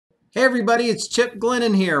Hey everybody, it's Chip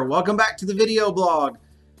Glennon here. Welcome back to the video blog.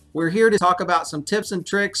 We're here to talk about some tips and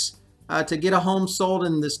tricks to get a home sold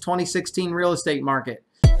in this 2016 real estate market.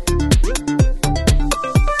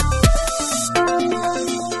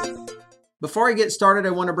 Before I get started,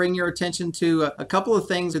 I want to bring your attention to a couple of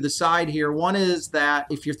things to the side here. One is that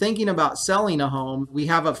if you're thinking about selling a home, we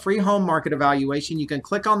have a free home market evaluation. You can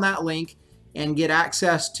click on that link and get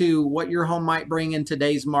access to what your home might bring in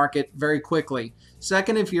today's market very quickly.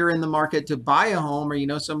 Second, if you're in the market to buy a home or you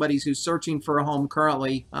know somebody who's searching for a home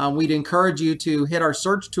currently, we'd encourage you to hit our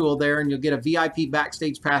search tool there and you'll get a VIP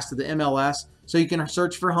backstage pass to the MLS so you can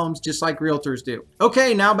search for homes just like realtors do.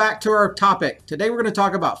 Okay, now back to our topic. Today we're going to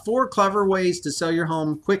talk about 4 clever ways to sell your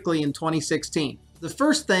home quickly in 2016. The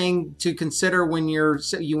first thing to consider when you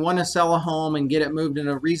want to sell a home and get it moved in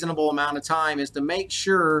a reasonable amount of time is to make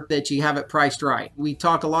sure that you have it priced right. We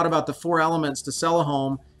talk a lot about the 4 elements to sell a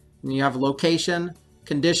home. You have location,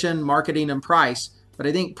 condition, marketing, and price. But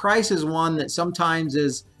I think price is one that sometimes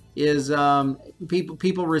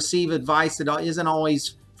people receive advice that isn't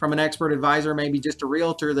always from an expert advisor, maybe just a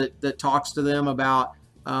realtor that talks to them about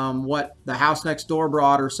what the house next door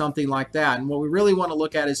brought or something like that. And what we really want to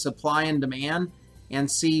look at is supply and demand and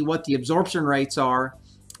see what the absorption rates are,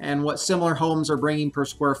 and what similar homes are bringing per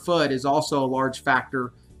square foot is also a large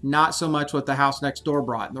factor, not so much what the house next door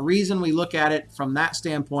brought. And the reason we look at it from that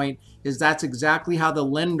standpoint is that's exactly how the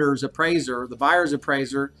lender's appraiser, the buyer's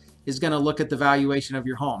appraiser, is going to look at the valuation of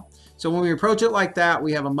your home. So when we approach it like that,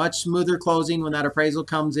 we have a much smoother closing when that appraisal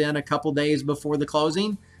comes in a couple days before the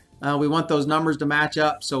closing. We want those numbers to match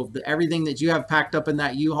up so everything that you have packed up in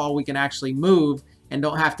that U-Haul we can actually move and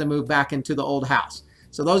don't have to move back into the old house.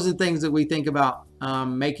 So those are the things that we think about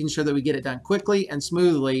making sure that we get it done quickly and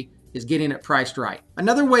smoothly is getting it priced right.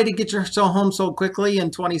 Another way to get your home sold quickly in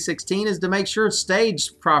 2016 is to make sure it's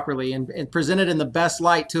staged properly and presented in the best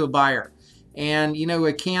light to a buyer. And you know,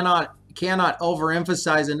 it cannot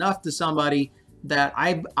overemphasize enough to somebody that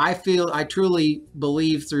I truly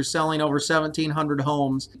believe through selling over 1,700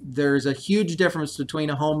 homes, there's a huge difference between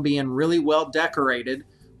a home being really well decorated,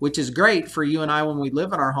 which is great for you and I when we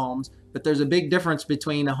live in our homes, but there's a big difference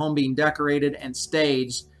between a home being decorated and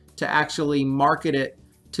staged to actually market it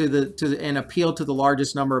and appeal to the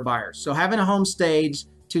largest number of buyers. So having a home staged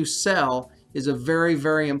to sell is a very,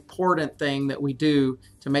 very important thing that we do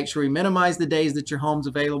to make sure we minimize the days that your home's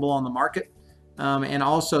available on the market, and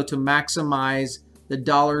also to maximize the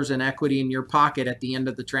dollars and equity in your pocket at the end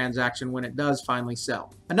of the transaction when it does finally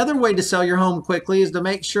sell. Another way to sell your home quickly is to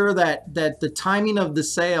make sure that the timing of the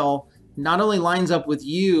sale not only lines up with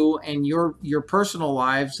you and your personal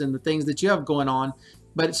lives and the things that you have going on,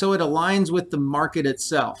 but so it aligns with the market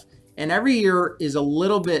itself. And every year is a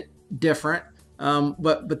little bit different,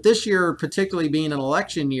 but this year, particularly being an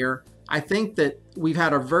election year, I think that we've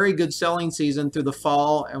had a very good selling season through the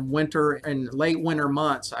fall and winter and late winter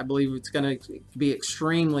months. I believe it's going to be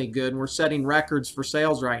extremely good. We're setting records for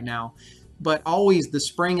sales right now. But always the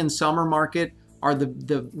spring and summer market are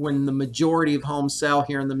when the majority of homes sell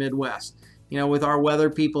here in the Midwest. You know, with our weather,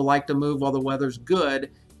 people like to move while the weather's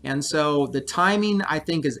good. And so the timing, I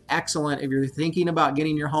think, is excellent if you're thinking about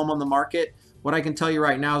getting your home on the market. What I can tell you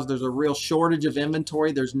right now is there's a real shortage of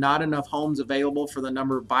inventory. There's not enough homes available for the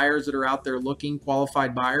number of buyers that are out there looking,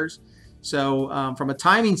 qualified buyers. So from a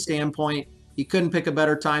timing standpoint, you couldn't pick a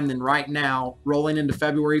better time than right now, rolling into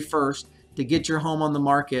February 1st, to get your home on the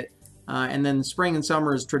market. And then spring and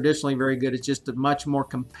summer is traditionally very good. It's just a much more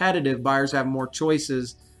competitive. Buyers have more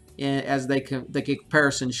choices as they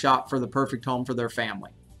comparison shop for the perfect home for their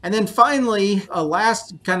family. And then finally, a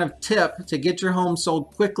last kind of tip to get your home sold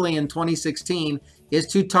quickly in 2016 is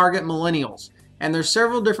to target millennials. And there's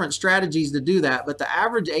several different strategies to do that, but the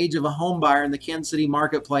average age of a home buyer in the Kansas City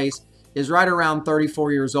marketplace is right around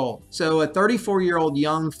 34 years old. So a 34-year-old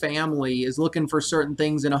young family is looking for certain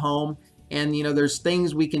things in a home, and you know, there's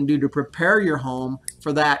things we can do to prepare your home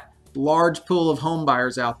for that large pool of home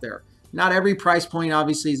buyers out there. Not every price point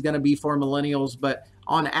obviously is going to be for millennials, but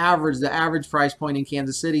on average, the average price point in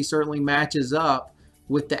Kansas City certainly matches up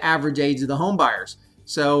with the average age of the home buyers.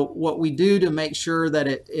 So what we do to make sure that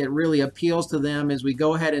it really appeals to them is we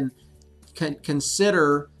go ahead and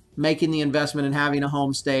consider making the investment in having a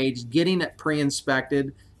home staged, getting it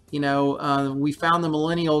pre-inspected. You know, we found the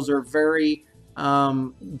millennials are very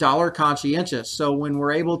dollar conscientious. So when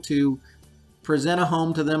we're able to present a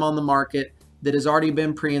home to them on the market that has already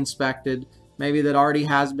been pre-inspected, maybe that already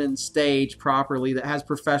has been staged properly, that has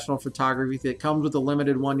professional photography, that comes with a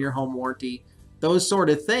limited 1-year home warranty, those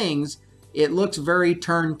sort of things, it looks very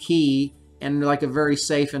turnkey and like a very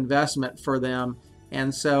safe investment for them.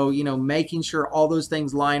 And so, you know, making sure all those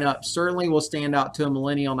things line up certainly will stand out to a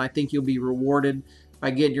millennial, and I think you'll be rewarded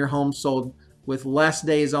by getting your home sold with less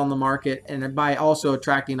days on the market and by also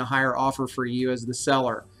attracting a higher offer for you as the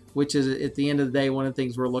seller, which is at the end of the day one of the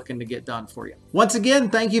things we're looking to get done for you. Once again,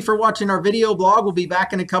 thank you for watching our video blog. We'll be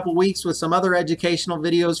back in a couple weeks with some other educational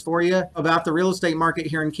videos for you about the real estate market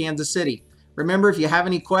here in Kansas City. Remember, if you have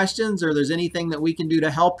any questions or there's anything that we can do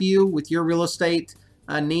to help you with your real estate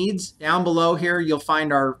needs, down below here you'll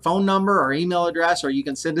find our phone number, our email address, or you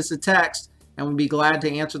can send us a text and we'll be glad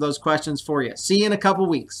to answer those questions for you. See you in a couple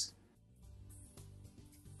weeks.